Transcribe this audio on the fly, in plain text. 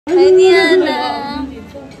Hi, Diana!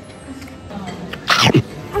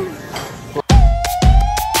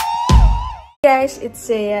 Guys, it's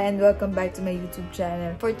Chelseah and welcome back to my YouTube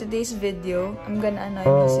channel. For today's video, I'm gonna annoy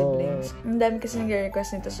my siblings. Ang dami kasi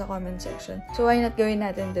nag-request nito sa comment section. So why not gawin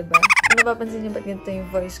natin, diba? Kung napapansin niyo ba't ganito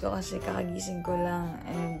yung voice ko kasi kakagising ko lang.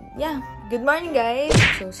 And yeah, good morning guys!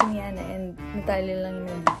 So si Niana and Natalia lang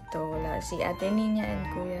yung nandito. Wala si Ate Nina and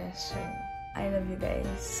Kuya. So I love you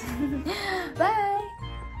guys. Bye!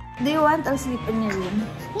 Do you want I'll sleep in your room?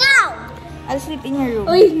 No! I'll sleep in your room.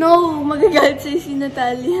 Uy, no! Magagalit sa'yo si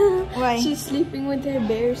Natalia. Why? She's sleeping with her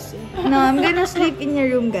bears. No, I'm gonna sleep in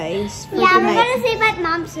your room, guys. Yeah, tonight. we're gonna sleep at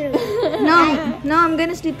Mom's room. No, I'm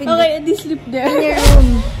gonna sleep in Okay, Adi, sleep there. in your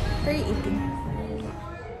room. What are you eating?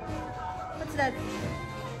 What's that?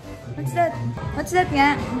 What's that? What's that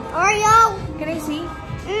nga? Oreo! Can I see?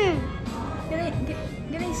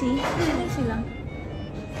 Can I see? Can I see lang?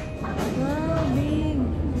 Wow, big.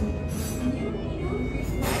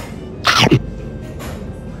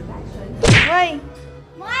 Why?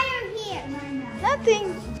 Why are you here?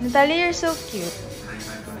 Nothing. Natalia, you're so cute.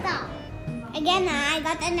 Stop. Again, I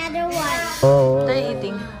got another one. What are you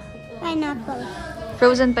eating? Pineapple.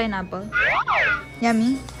 Frozen pineapple.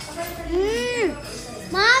 Yummy.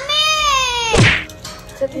 Mommy!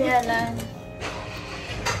 Sa Tiana.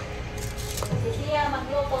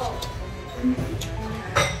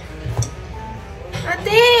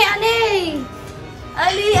 Ate! Ali!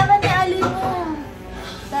 Ali! Aman ni Ali mo.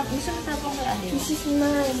 Gusto mo tapong kay Ali? This is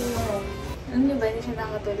mine. Ano niyo ba? Hindi siya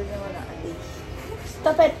nakatulog na wala Ali.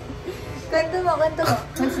 Stop it. Kwento mo, kwento mo.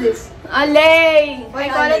 What's this? Alay! Why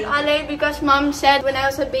I call it alay? alay because Mom said when I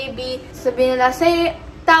was a baby, sabi nila, say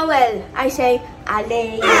towel. I say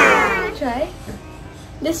alay. Try?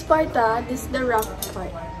 This part, this is the rough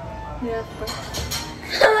part. The rough part.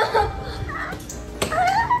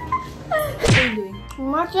 What are you doing?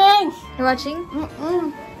 I'm watching. You're watching?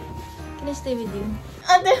 Can I stay with you?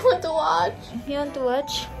 I don't want to watch. You want to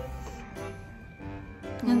watch?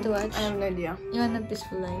 You want to watch? I have no idea. You want a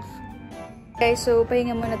peaceful life? Okay, so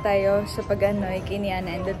pahinga muna tayo sa pag-anoy kay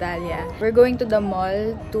Niana and Natalia. We're going to the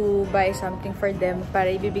mall to buy something for them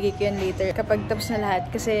para ibibigay ko yun later kapag tapos na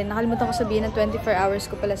lahat. Kasi nakalimutan ko sabihin na 24 hours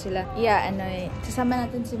ko pala sila. Yeah, anoy. Sasama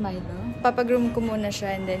natin si Milo. Papagroom ko muna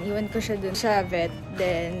siya and then iwan ko siya dun sa vet.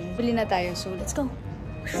 Then, bili na tayo. So, let's go!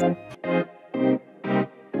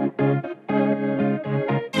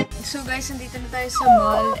 So guys, nandito na tayo sa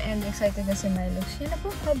mall and excited na si Milo. Siya na po,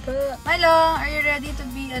 haba. Milo, are you ready to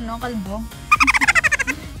be, kalbo?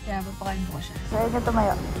 Kaya, papakalbo ko siya. So, ayun na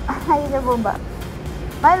tumayo. Ayun na bomba.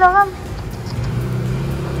 Milo, come!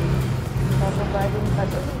 Bababa din pa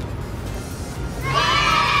doon.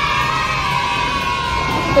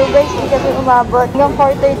 So guys, hindi kami umabot. Hanggang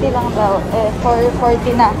 4:30 lang daw.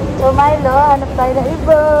 4:40 na. So Milo, hanap tayo na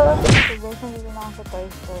iba. So guys, nandito na ako sa toy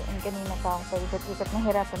store. And kanina pa ako sa ikot-ikot.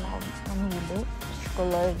 Nahirapan ako mamili.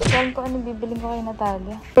 Lord. So, alam ko ano bibiling ko kay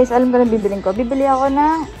Natalia. Guys, alam ko na bibiling ko. Bibili ako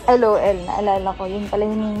ng LOL. Naalala ko. Yun pala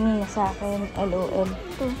hiningi niya sa akin. LOL.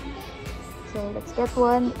 So, let's get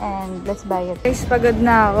one and let's buy it. Guys, pagod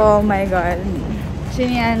na ako. Oh my God.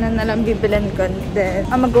 Siniana na lang bibilan ko. Then,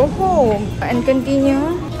 I'm gonna go home and continue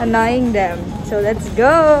annoying them. So, let's go!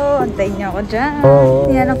 Antayin niyo ako dyan.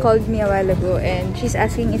 Niana called me a while ago and she's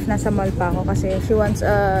asking if nasa mall pa ako kasi she wants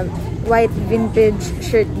a white vintage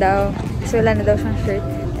shirt daw. Kasi wala na daw siyang shirt.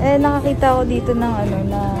 Eh, nakakita ako dito ng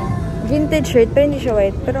na vintage shirt pero hindi siya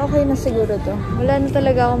white. Pero okay na siguro to. Wala na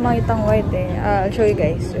talaga akong makitang white eh. I'll show you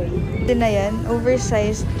guys. Wait. Ito na yan.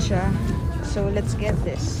 Oversized siya. So, let's get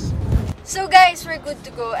this. So guys, we're good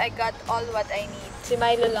to go. I got all what I need. Si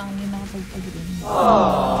Milo lang, hindi nakapagpag-rin.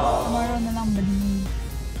 Tomorrow na lang balik.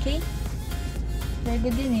 Okay? Very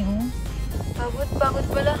good din eh, oh. Pagod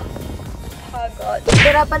pala. Pagod.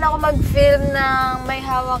 Hirapan ako mag-film ng may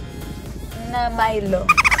hawak na Milo.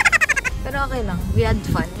 Pero okay lang. We had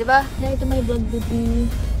fun, di ba? Yeah, ito may vlog baby.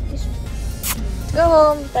 Go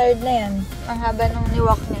home. Tired na yan. Ang haba nung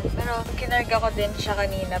niwalk niya. Pero kinarga ko din siya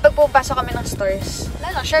kanina. Pag pupasok kami ng stores.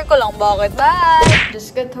 Wala lang, share ko lang bakit. Bye!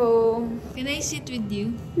 Just got home. Can I sit with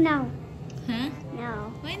you? No. Huh?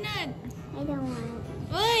 No. Why not? I don't want.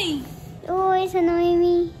 Why? Oh, it's annoying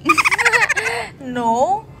me.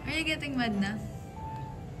 No? Are you getting mad na?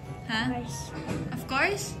 Huh? Of course. Of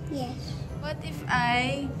course? Yes. What if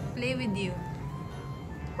I play with you?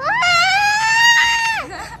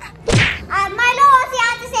 Milo, si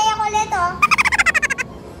Ate Chelseah ko ulit, oh.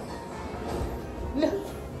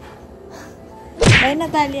 Bye,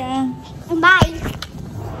 Natalia. Bye.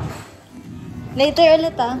 Later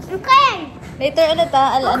ulit, ah. Okay. Later ulit,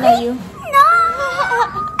 ah. I'll annoy you. No.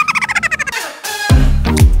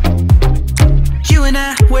 and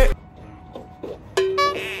I,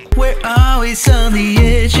 we're always on the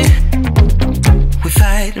edge. We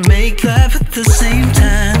fight and make love at the same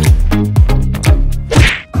time.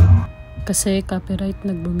 Kasi copyright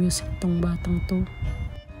nagbo-music tong batang to.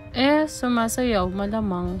 Eh, sumasayaw,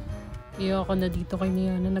 malamang. Iyoko na dito kay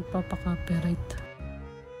Niana nagpapa-copyright.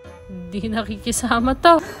 Hindi nakikisama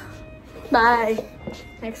to. Bye.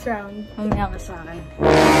 Next round. Humiyak ka sa akin.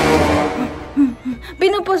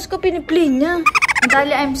 Pinupost ko, piniplay niya.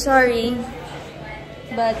 Natalia, I'm sorry.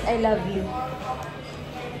 But I love you.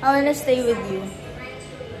 I wanna stay with you.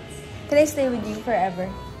 Can I stay with you forever?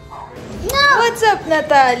 No! What's up,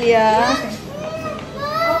 Natalia?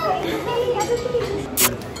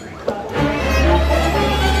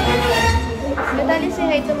 Natalia, say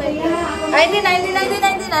hi to my... Ay, hindi na.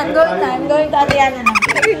 I'm going to Adriana na.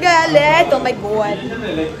 Nagagalit. Oh my God.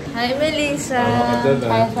 Hi, Melissa.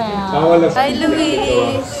 Hi, Sam. Hi,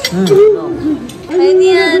 Luis. Hi,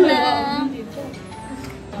 Diana.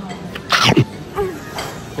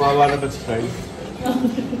 Wawa na ba si Fry?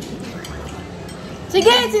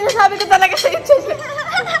 Sige, sinasabi ko talaga sa YouTube.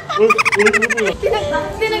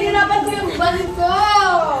 Pinaghirapan ko yung balik ko.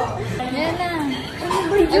 Yan na.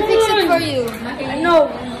 I'll fix it for you. No.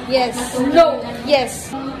 Yes. No.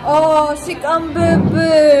 Yes. Oh, sick ang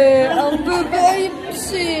bebe. Ang bebe ay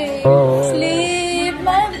sick. Sleep,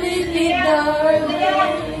 my baby darling.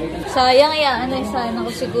 Sayang yan. Sayang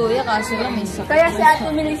ako si Kuya kasi lang may sakit. Kaya si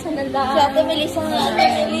Ate Melissa na lang. Si Ate Melissa na lang.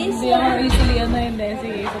 Hindi ako easily hindi.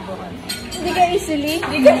 Sige, subukan. Hindi ka easily?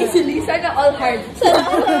 Hindi ka easily. Sana all hard.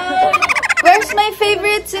 Where's my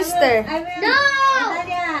favorite sister? No!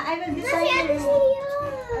 I will decide you.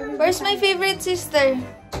 Where's my favorite sister?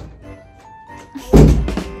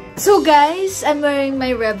 So guys, I'm wearing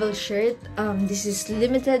my Rebel shirt. This is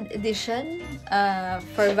limited edition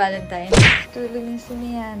for Valentine's. Tulog na si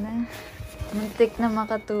Niana. Muntik na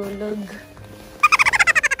makatulog.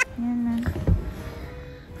 Yan na.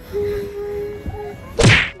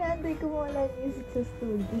 Nanday ko wala music sa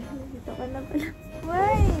studio. Dito ka na pala.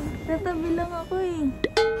 Why? Tatabi lang ako eh.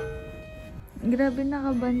 Grabe,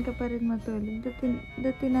 nakaban ka pa rin matulog.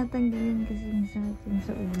 Dati natanggalin kasi yung sakit yun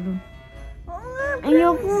sa ulo. Oo nga,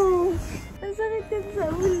 ayoko. Ang sakit yun sa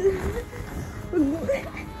ulo.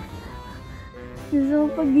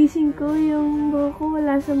 So, pagising ko, yung buhok ko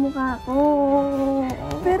wala sa mukha ko.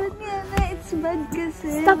 Pero Niana, it's bad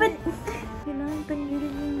kasi. Stop it! Kailangan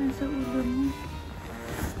tanggalin yung nasa ulo mo.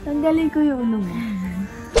 Tanggalin ko yung ulo mo.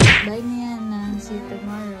 Bye Niana. See you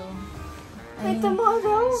tomorrow. Ay,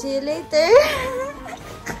 tomorrow? See you later.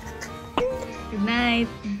 Good night.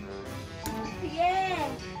 Yeah!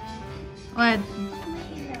 What?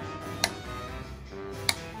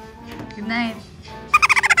 Good night.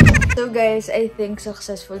 So guys, I think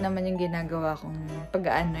successful naman yung ginagawa kong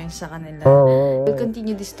pag-aano sa kanila. We'll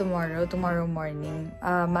continue this tomorrow morning.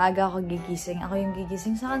 Maaga ako gigising. Ako yung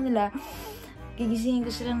gigising sa kanila. Gigisingin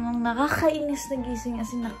ko sila ng nakakainis na gising. As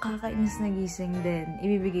in, nakakainis na gising. Then,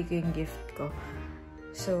 ibibigay ko yung gift ko.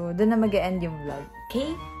 So, doon na mag-e-end yung vlog.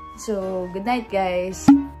 Okay? So, good night guys!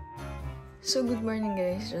 So, good morning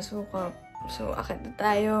guys. Just woke up. So, akit na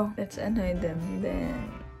tayo. Let's annoy them. Then,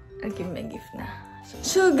 I'll give my gift na.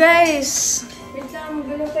 So, guys! Wait lang,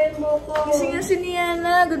 magulo pa yung buhok ko. Gising na si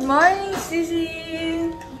Niana. Good morning, Sisi!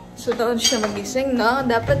 So, taon siya magising, no?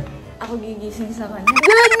 Dapat ako gigising sa kanya.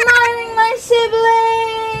 Good morning, my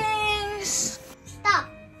siblings!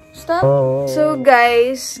 Stop? So,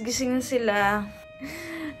 guys, gising na sila.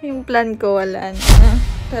 Yung plan ko, wala na.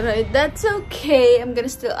 Pero that's okay. I'm gonna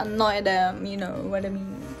still annoy them. You know what I mean.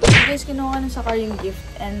 Guys, kinuha na sa car yung gift.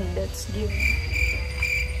 And let's give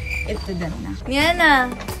it to them na. Niana!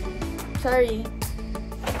 Sorry.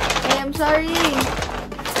 Hey, I'm sorry.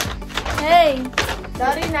 Hey!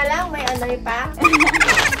 Sorry na lang, may annoy pa.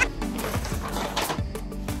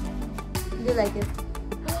 Do you like it?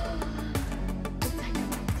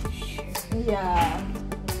 Yeah.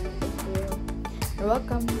 You're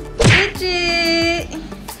welcome. Gigi!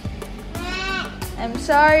 I'm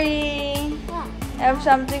sorry. I have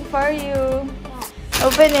something for you.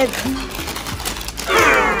 Open it.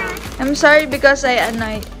 I'm sorry because I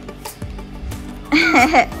annoyed.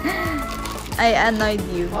 I annoyed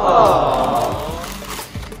you.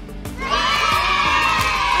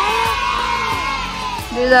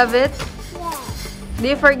 Do you love it? Do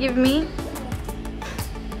you forgive me?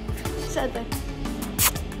 Saan?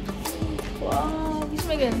 Wow, kiss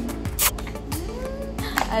me again.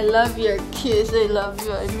 I love your kiss. I love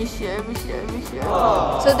you. I miss you. I miss you. I miss you.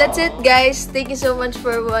 So that's it, guys. Thank you so much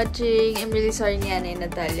for watching. I'm really sorry, Niana and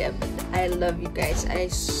Natalia, but I love you guys. I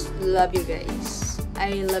love you guys.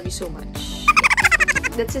 I love you so much.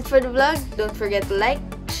 That's it for the vlog. Don't forget to like,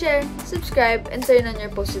 share, subscribe, and turn on your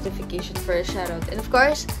post notification for a shoutout. And of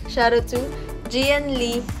course, shoutout to Gian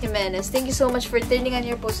Lee Jimenez. Thank you so much for turning on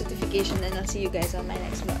your post notification, and I'll see you guys on my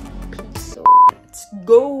next vlog. Peace. So let's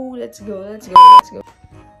go.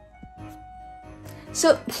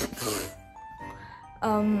 So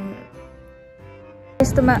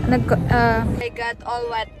I got all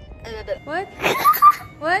what?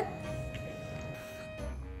 What?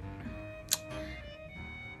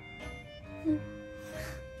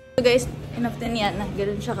 So guys, enough din yan na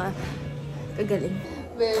ganoon siya kagaling.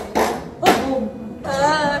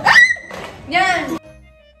 Yan!